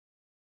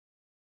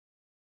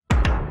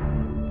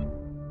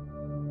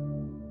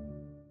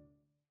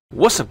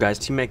What's up guys,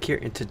 T-Mac here,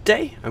 and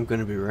today I'm going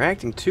to be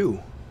reacting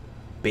to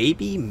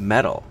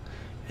Babymetal,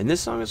 and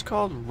this song is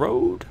called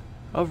Road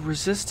of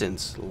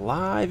Resistance,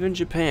 live in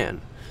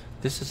Japan.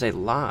 This is a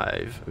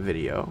live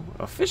video,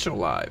 official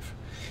live.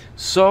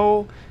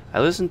 So, I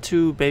listened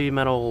to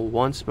Babymetal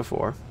once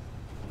before,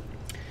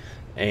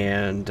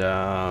 and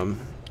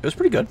it was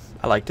pretty good.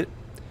 I liked it.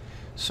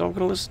 So I'm going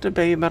to listen to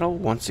Babymetal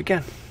once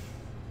again,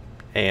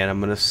 and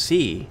I'm going to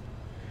see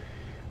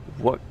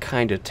what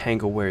kind of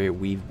tangle-weary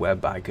weave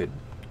web I could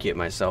get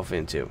myself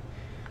into.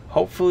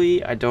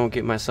 Hopefully I don't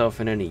get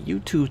myself in any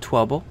YouTube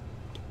trouble.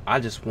 I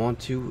just want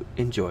to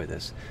enjoy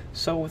this.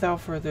 So without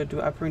further ado,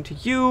 I bring to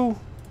you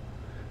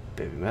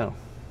Babymetal.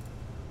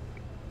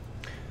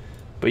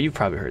 But you've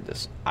probably heard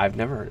this. I've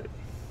never heard it.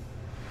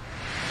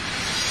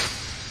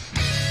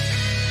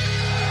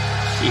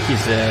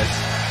 Jesus.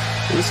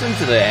 Listen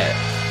to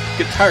that.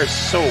 The guitar is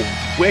so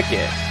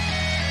wicked.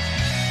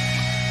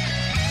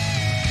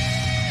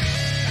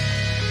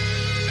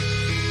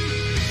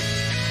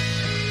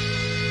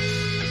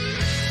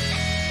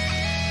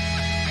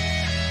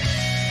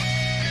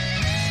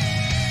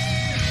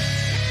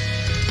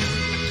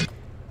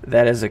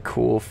 That is a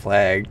cool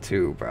flag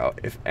too, bro.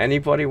 If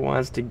anybody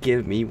wants to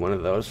give me one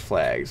of those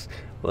flags,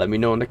 let me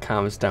know in the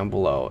comments down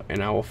below,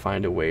 and I will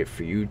find a way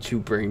for you to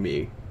bring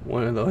me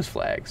one of those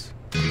flags.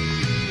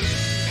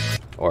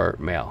 Or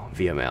mail,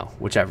 via mail,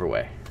 whichever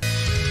way.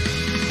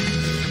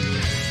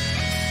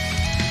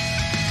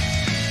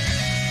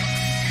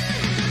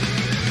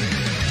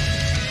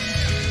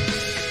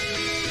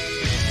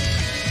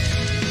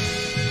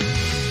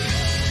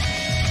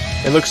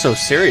 It looks so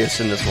serious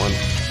in this one.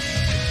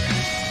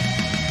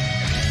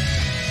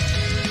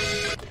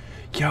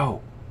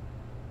 Yo,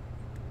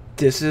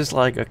 this is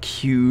like a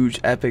huge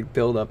epic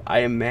build-up. I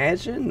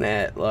imagine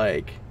that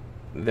like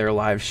their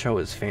live show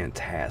is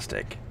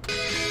fantastic.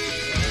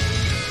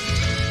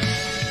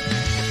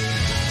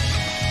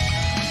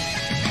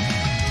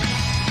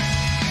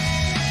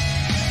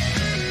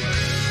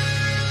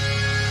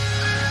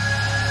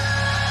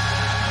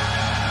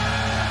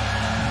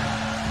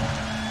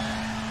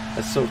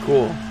 That's so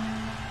cool.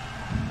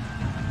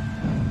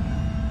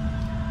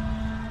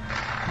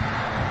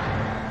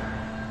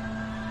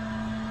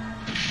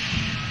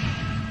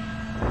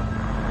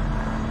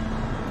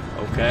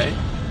 Okay.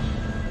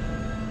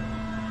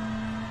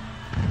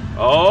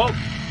 Oh,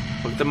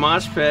 look at the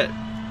mosh pit.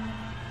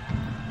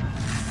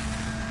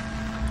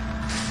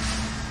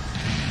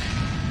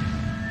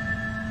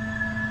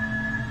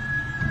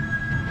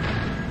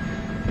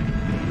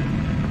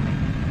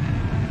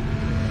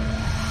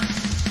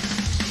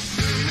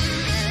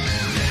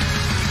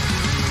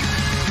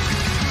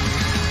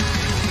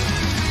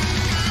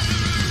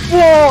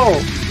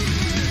 Whoa!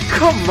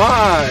 Come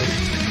on!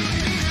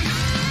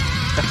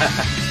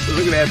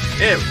 Look at that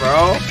pit,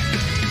 bro.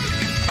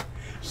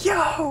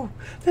 Yo,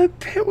 that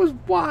pit was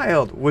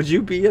wild. Would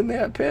you be in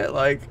that pit?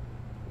 Like,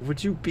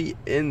 would you be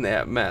in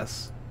that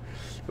mess?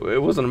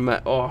 It wasn't a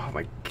mess. Oh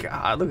my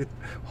god, look at,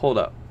 hold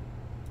up.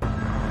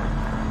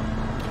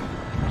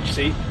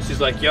 See, she's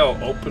like, yo,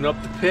 open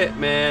up the pit,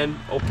 man.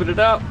 Open it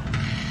up.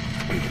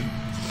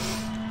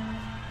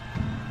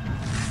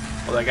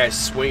 Oh, that guy's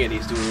swinging.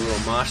 He's doing a little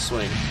mosh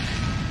swing.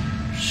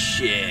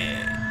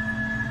 Shit.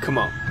 Come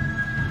on.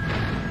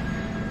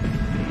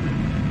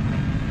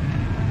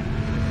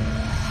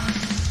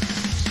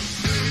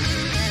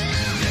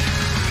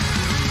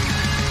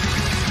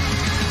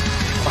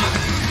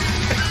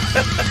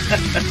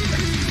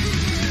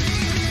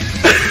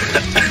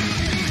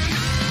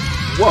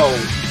 Whoa.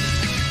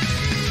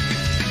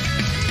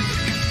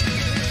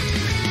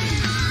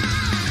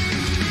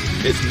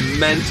 It's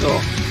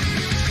mental.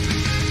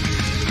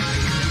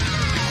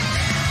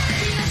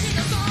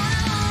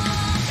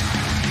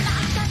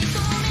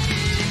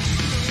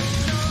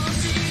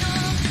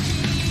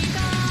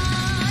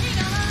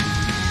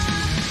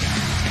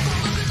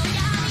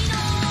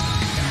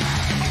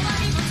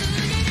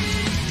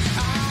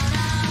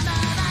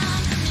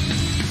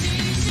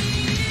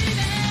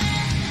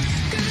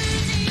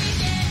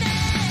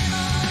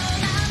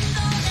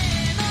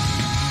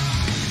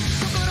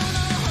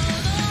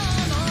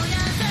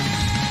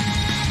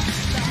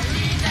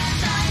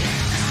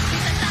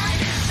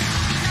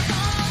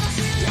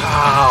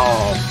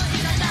 Wow,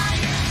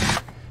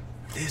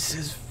 this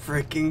is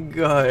freaking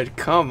good.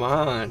 Come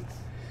on.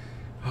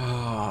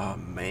 Oh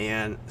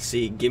man,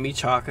 see, Gimme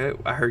Chocolate,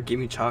 I heard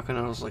Gimme Chocolate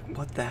and I was like,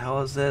 what the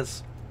hell is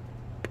this?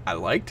 I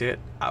liked it.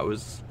 I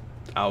was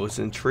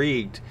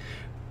intrigued,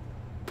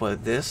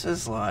 but this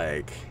is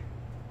like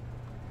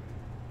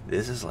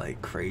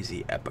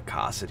crazy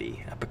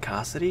epicosity.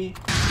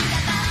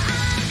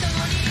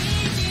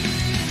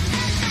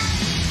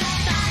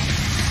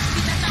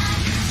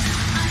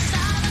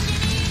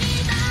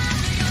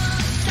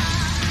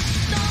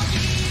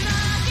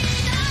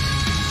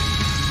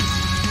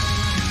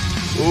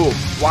 Ooh,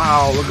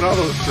 wow, look at all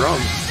those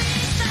drums.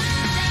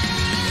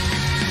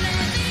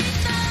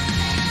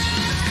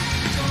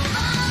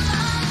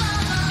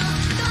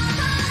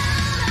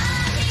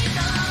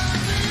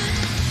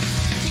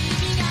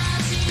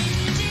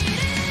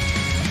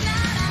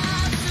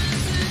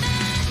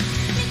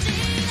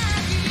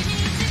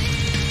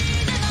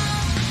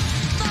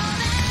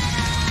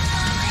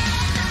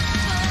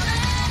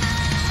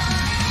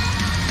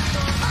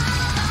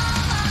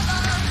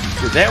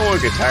 Does that one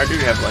guitar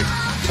dude have like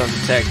tons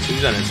of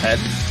tattoos on his head?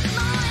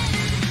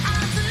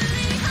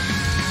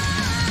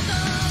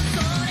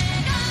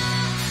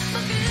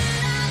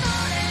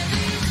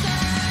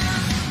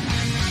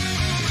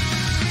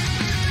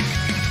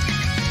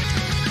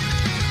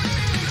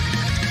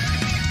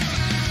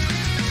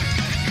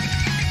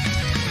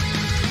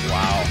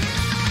 Wow.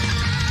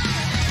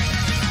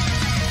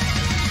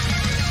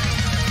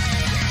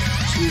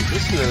 Jeez,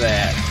 listen to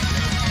that.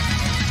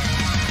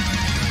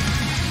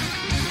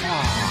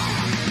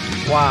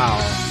 Wow.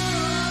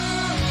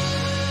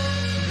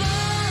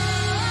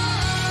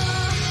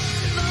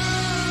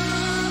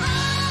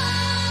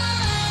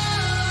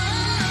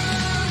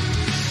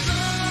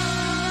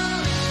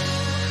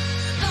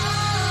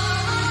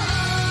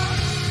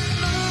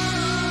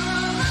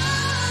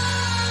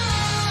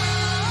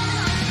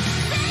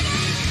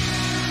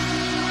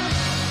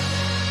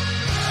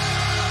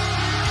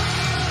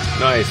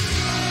 Nice.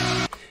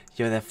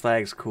 Yo, that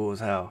flag's cool as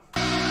hell.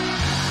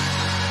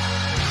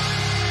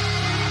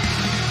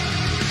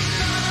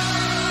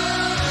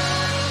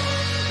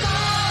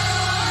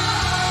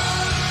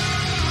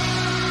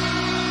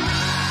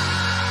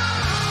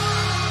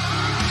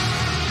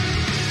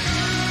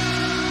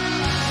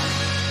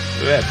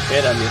 Look at that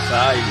pit on the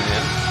side,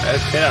 man. That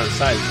pit on the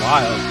side is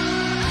wild.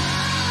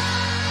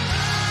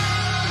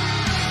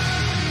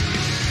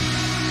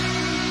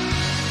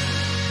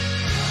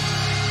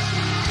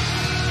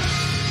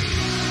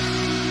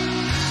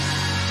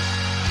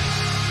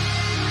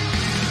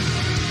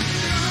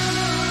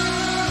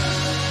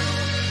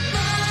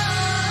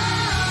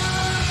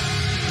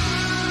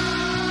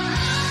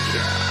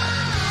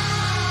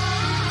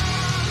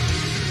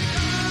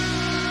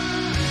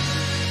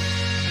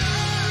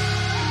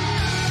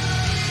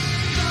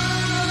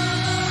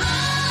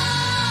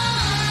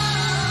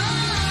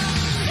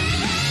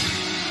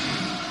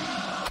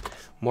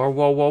 More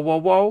whoa, whoa, whoa,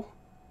 whoa.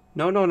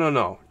 No, no, no,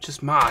 no.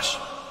 Just mosh.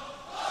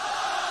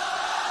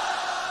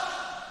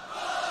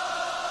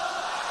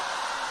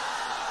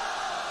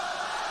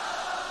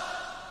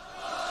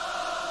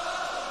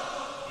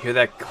 Hear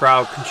that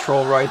crowd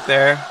control right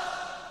there?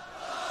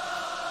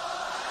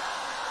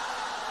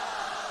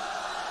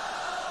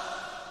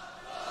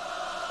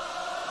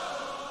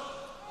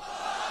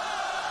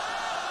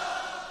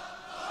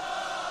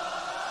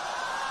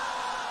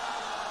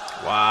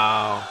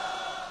 Wow.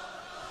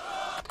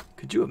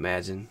 Could you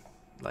imagine,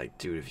 like,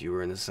 dude, if you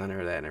were in the center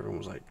of that and everyone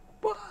was like,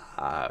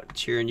 wow,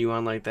 cheering you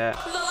on like that?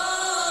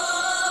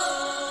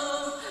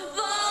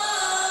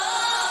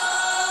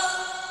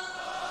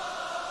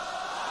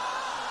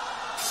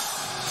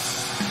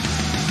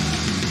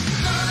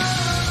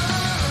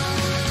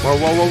 Whoa,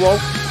 whoa, whoa, whoa.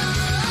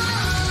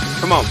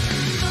 Come on.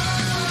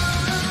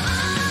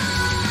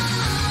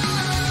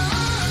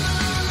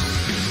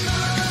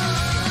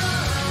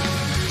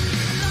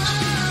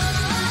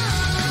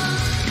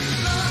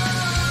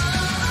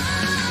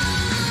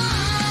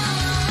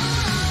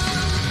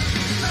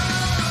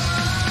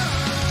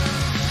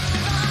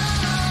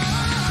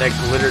 That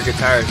glitter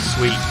guitar is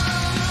sweet.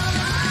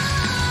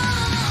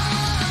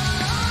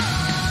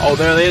 Oh,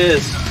 there it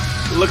is.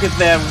 Look at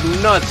that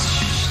nuts.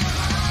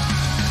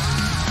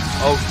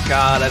 Oh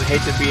God, I'd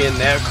hate to be in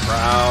that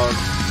crowd.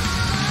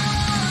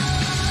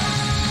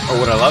 Or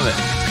would I love it?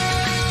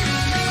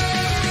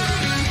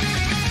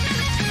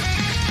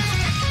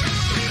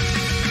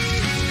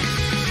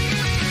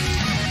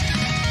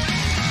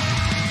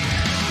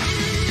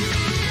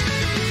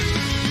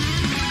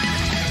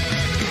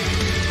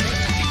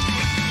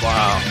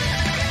 Wow.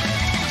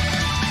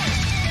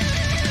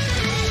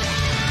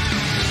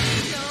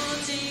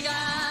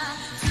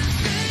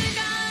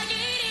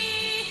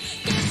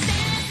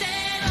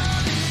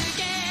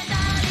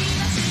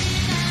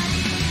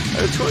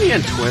 Are the 20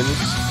 and twins?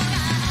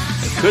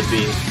 It could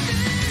be.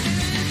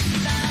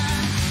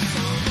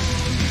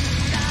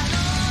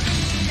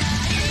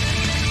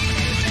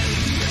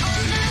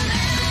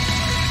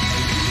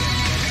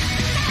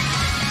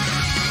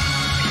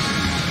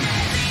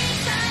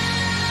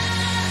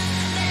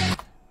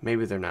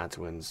 Maybe they're not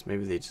twins.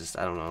 Maybe they just,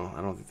 I don't know.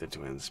 I don't think they're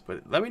twins.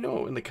 But let me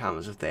know in the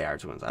comments if they are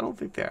twins. I don't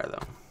think they are,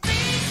 though.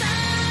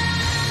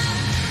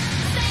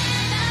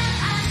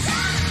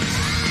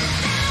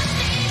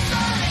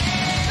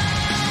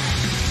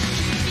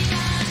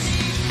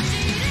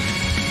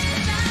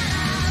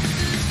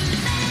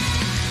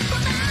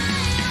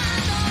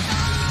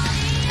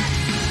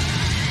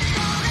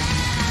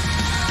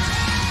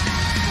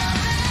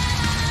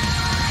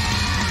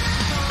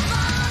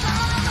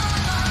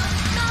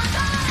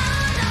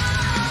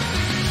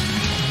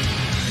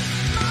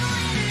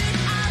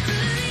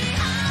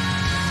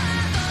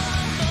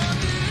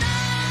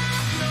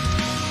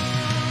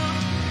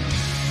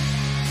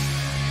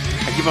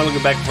 I keep on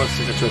looking back and forth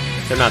to the twins.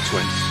 They're not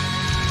twins.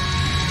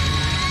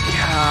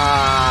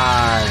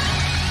 God.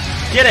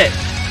 Get it!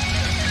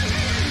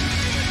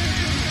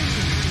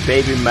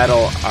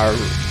 Babymetal are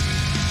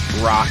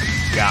rock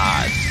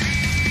gods.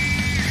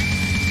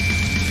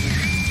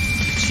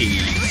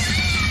 Jeez.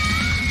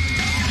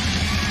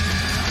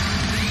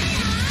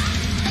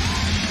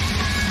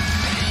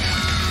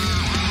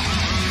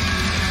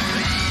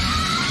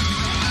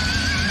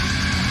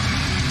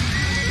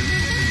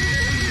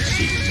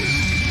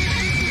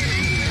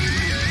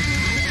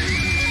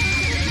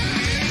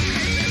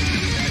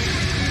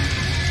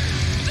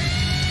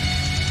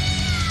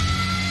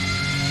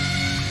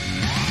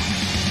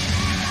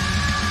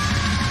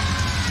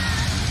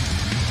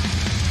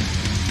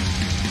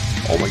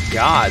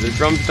 God, the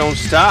drums don't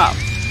stop.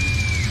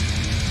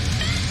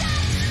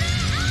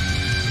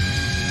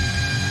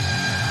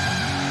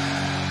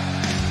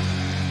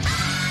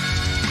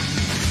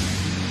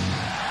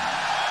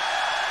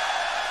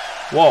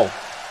 Whoa.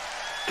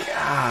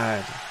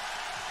 God.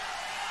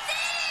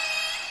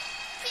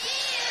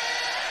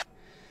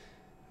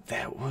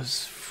 That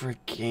was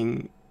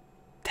freaking...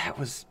 That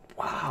was...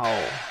 Wow.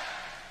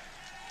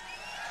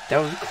 That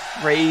was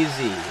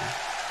crazy.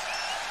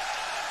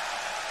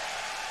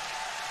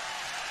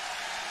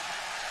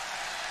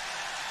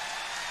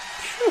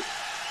 Phew.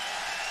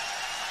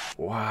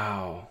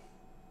 Wow.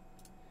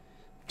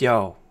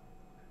 Yo.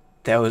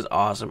 That was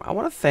awesome. I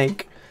want to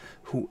thank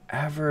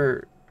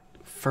whoever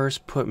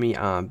first put me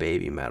on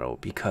Babymetal,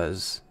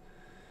 because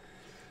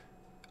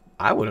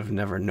I would have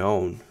never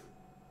known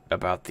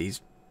about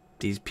these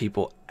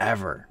people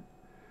ever,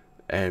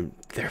 and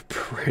they're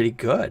pretty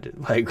good.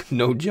 Like,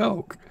 no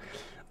joke.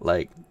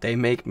 Like, they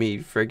make me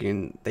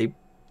friggin', they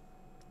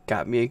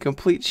got me in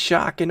complete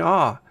shock and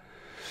awe.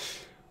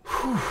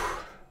 Whew.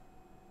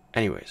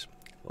 Anyways,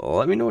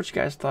 let me know what you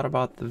guys thought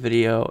about the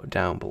video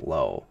down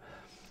below.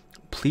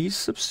 Please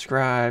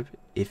subscribe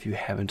if you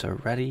haven't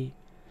already,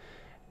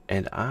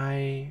 and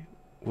I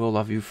will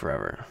love you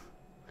forever.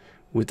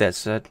 With that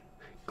said,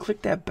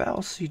 click that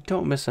bell so you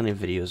don't miss any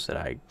videos that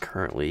I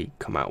currently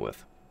come out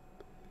with.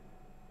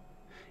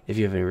 If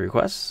you have any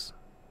requests,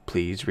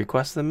 please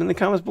request them in the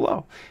comments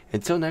below.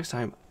 Until next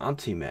time, I'm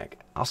T-Mac.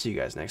 I'll see you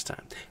guys next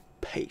time.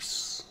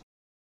 Peace.